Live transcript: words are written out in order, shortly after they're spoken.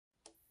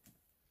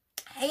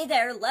Hey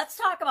there, let's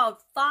talk about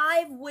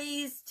 5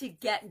 ways to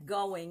get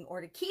going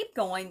or to keep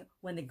going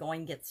when the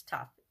going gets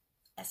tough,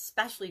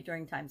 especially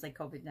during times like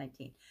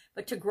COVID-19,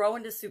 but to grow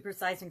and to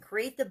supersize and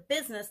create the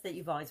business that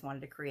you've always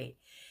wanted to create.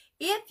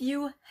 If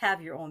you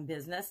have your own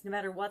business, no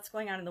matter what's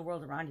going on in the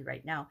world around you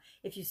right now,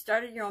 if you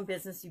started your own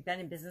business, you've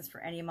been in business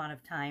for any amount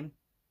of time,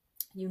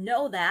 you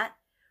know that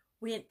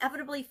we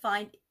inevitably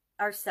find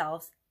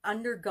ourselves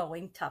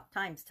undergoing tough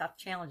times, tough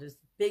challenges,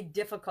 big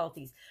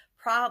difficulties,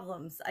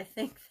 problems. I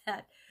think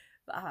that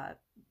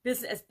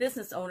as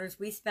business owners,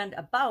 we spend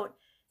about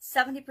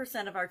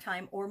 70% of our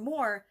time or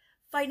more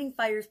fighting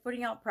fires,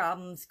 putting out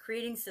problems,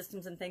 creating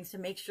systems and things to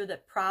make sure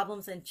that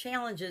problems and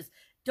challenges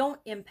don't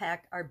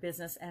impact our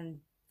business and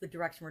the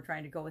direction we're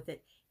trying to go with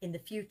it in the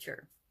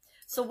future.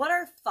 So what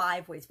are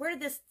 5 ways?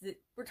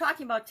 We're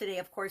talking about today,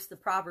 of course, the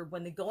proverb,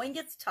 when the going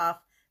gets tough,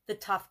 the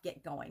tough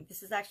get going.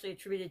 This is actually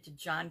attributed to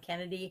John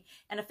Kennedy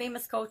and a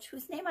famous coach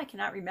whose name I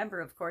cannot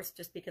remember, of course,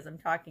 just because I'm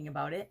talking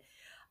about it.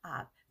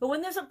 But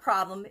when there's a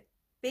problem,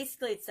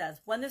 basically it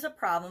says, when there's a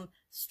problem,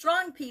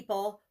 strong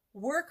people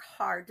work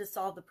hard to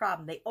solve the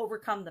problem. They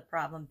overcome the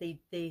problem.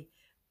 They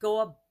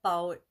go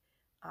about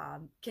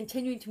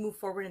continuing to move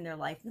forward in their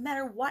life, no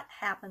matter what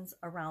happens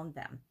around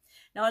them.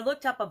 Now, I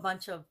looked up a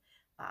bunch of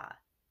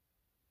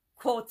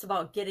quotes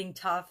about getting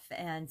tough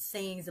and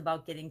sayings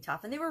about getting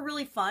tough, and they were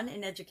really fun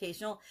and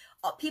educational.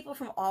 People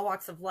from all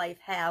walks of life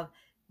have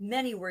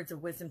many words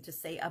of wisdom to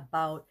say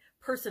about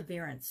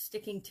perseverance,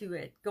 sticking to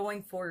it,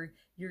 going for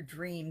your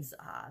dreams,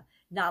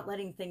 not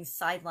letting things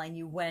sideline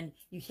you when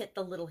you hit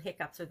the little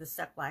hiccups or the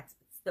setbacks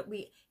that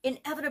we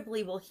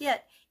inevitably will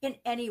hit in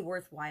any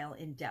worthwhile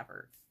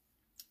endeavor.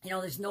 You know,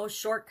 there's no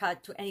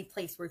shortcut to any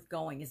place worth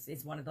going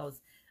is one of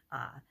those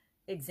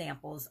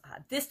examples.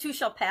 This too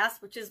shall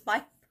pass, which is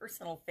my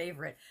personal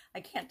favorite.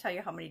 I can't tell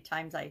you how many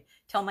times I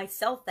tell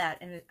myself that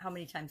and how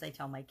many times I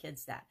tell my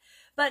kids that.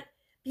 But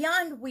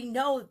beyond we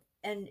know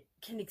and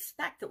can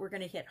expect that we're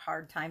going to hit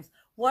hard times,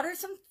 what are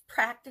some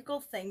practical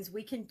things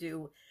we can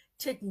do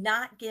to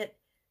not get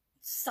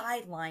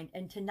sidelined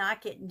and to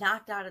not get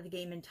knocked out of the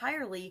game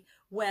entirely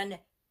when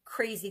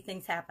crazy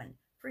things happen?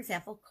 For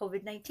example,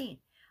 COVID-19.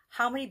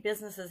 How many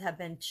businesses have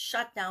been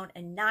shut down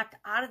and knocked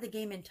out of the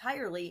game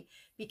entirely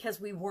because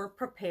we weren't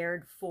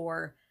prepared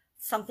for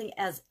something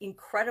as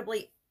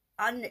incredibly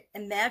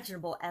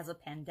unimaginable as a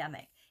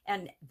pandemic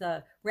and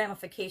the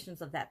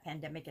ramifications of that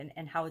pandemic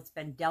and how it's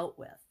been dealt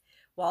with?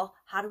 Well,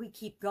 how do we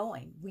keep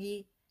going?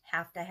 We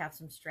have to have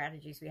some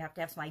strategies. We have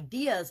to have some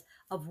ideas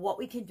of what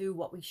we can do,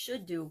 what we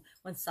should do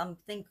when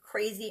something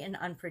crazy and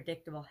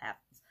unpredictable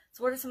happens.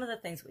 So what are some of the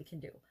things we can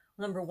do?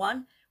 Well, number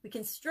one, we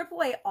can strip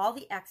away all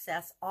the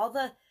excess, all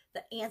the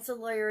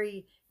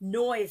ancillary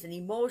noise and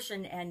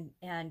emotion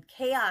and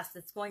chaos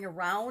that's going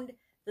around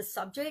the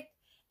subject,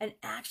 and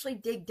actually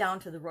dig down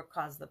to the root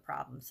cause of the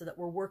problem so that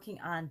we're working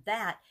on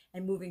that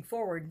and moving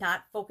forward,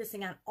 not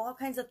focusing on all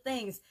kinds of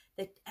things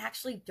that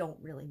actually don't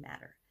really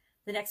matter.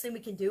 The next thing we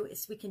can do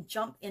is we can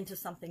jump into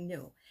something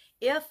new.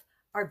 If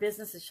our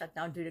business is shut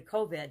down due to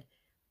COVID,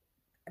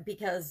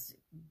 because,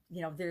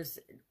 you know, there's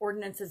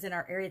ordinances in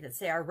our area that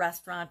say our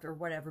restaurant or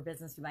whatever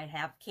business you might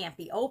have can't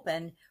be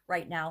open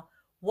right now,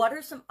 what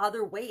are some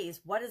other ways?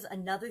 What is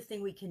another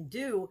thing we can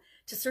do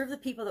to serve the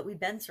people that we've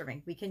been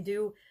serving? We can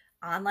do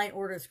online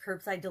orders,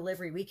 curbside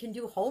delivery. We can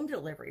do home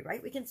delivery,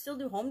 right? We can still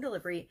do home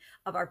delivery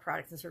of our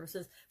products and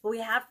services, but we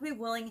have to be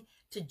willing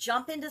to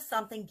jump into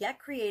something, get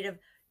creative,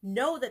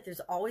 know that there's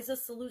always a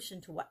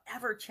solution to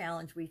whatever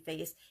challenge we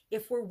face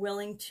if we're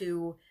willing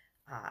to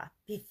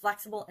be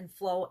flexible and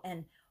flow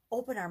and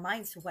open our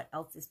minds to what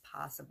else is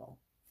possible.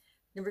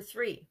 Number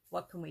 3,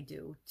 what can we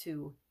do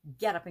to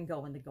get up and go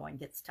when the going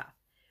gets tough?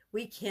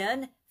 We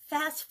can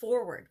fast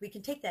forward. We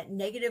can take that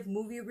negative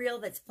movie reel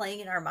that's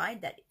playing in our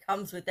mind that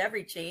comes with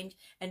every change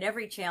and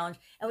every challenge,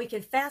 and we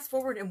can fast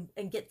forward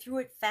and get through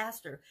it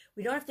faster.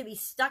 We don't have to be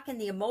stuck in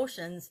the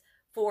emotions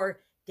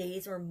for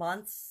days or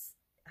months.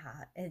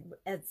 And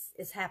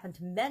it's happened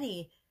to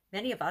many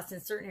of us in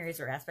certain areas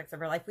or aspects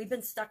of our life. We've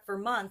been stuck for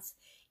months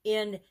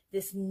in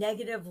this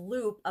negative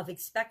loop of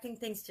expecting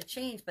things to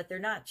change, but they're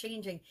not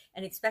changing,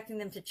 and expecting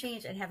them to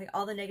change and having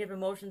all the negative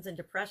emotions and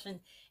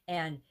depression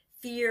and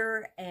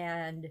fear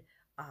and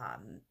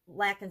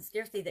lack and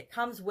scarcity that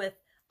comes with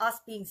us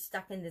being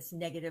stuck in this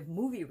negative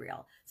movie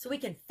reel. So we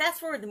can fast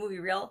forward the movie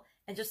reel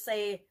and just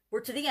say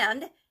we're to the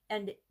end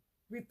and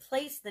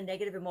replace the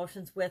negative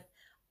emotions with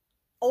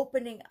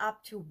opening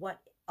up to what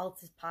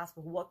else is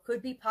possible, what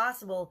could be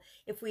possible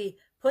if we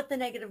put the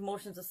negative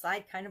emotions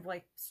aside, kind of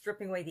like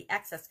stripping away the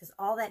excess, because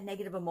all that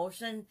negative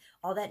emotion,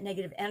 all that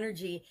negative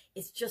energy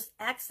is just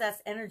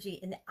excess energy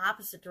in the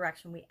opposite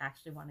direction we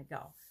actually want to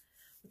go.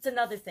 It's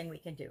another thing we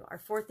can do. Our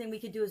 4th thing we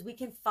can do is we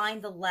can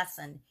find the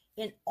lesson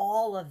in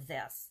all of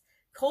this.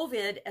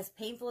 COVID, as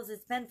painful as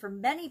it's been for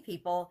many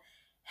people,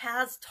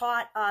 has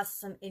taught us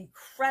some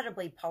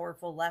incredibly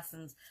powerful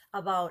lessons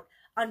about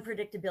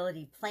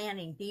unpredictability,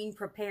 planning, being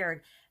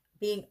prepared,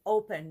 being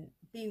open,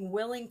 being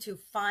willing to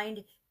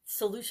find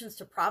solutions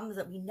to problems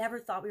that we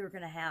never thought we were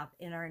going to have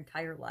in our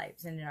entire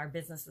lives and in our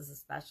businesses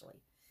especially.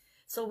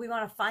 So we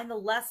want to find the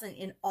lesson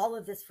in all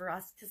of this for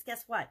us, because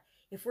guess what?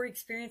 If we're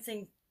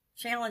experiencing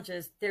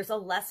challenges, there's a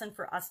lesson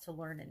for us to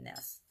learn in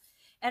this.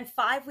 And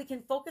 5, we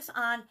can focus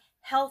on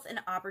health and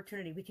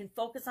opportunity. We can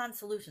focus on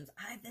solutions.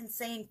 I've been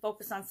saying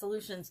focus on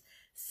solutions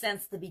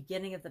since the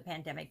beginning of the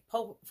pandemic.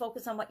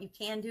 Focus on what you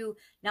can do,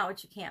 not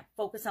what you can't.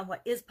 Focus on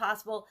what is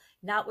possible,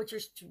 not what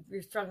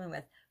you're struggling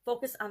with.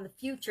 Focus on the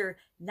future,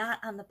 not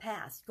on the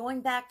past. Going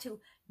back to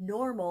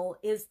normal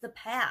is the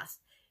past.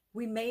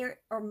 We may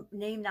or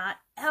may not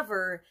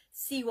ever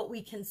see what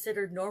we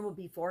considered normal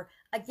before.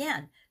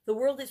 Again, the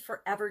world is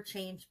forever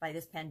changed by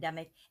this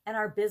pandemic, and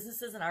our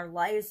businesses and our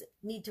lives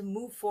need to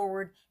move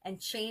forward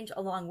and change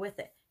along with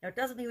it. Now, it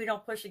doesn't mean we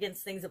don't push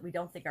against things that we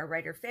don't think are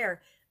right or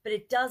fair, but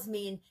it does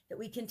mean that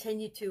we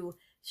continue to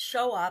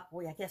show up,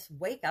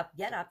 wake up,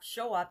 get up,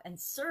 show up, and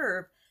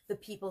serve the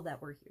people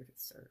that we're here to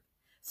serve.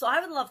 So I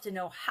would love to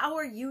know, how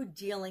are you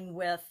dealing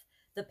with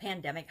the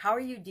pandemic? How are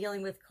you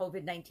dealing with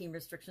COVID-19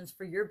 restrictions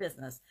for your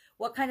business?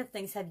 What kind of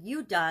things have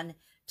you done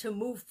to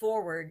move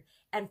forward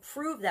and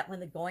prove that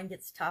when the going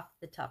gets tough,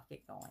 the tough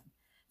get going?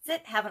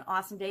 That's it. Have an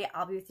awesome day.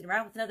 I'll be with you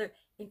tomorrow with another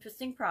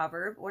interesting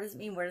proverb. What does it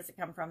mean? Where does it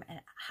come from? And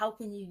how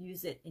can you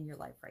use it in your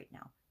life right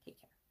now?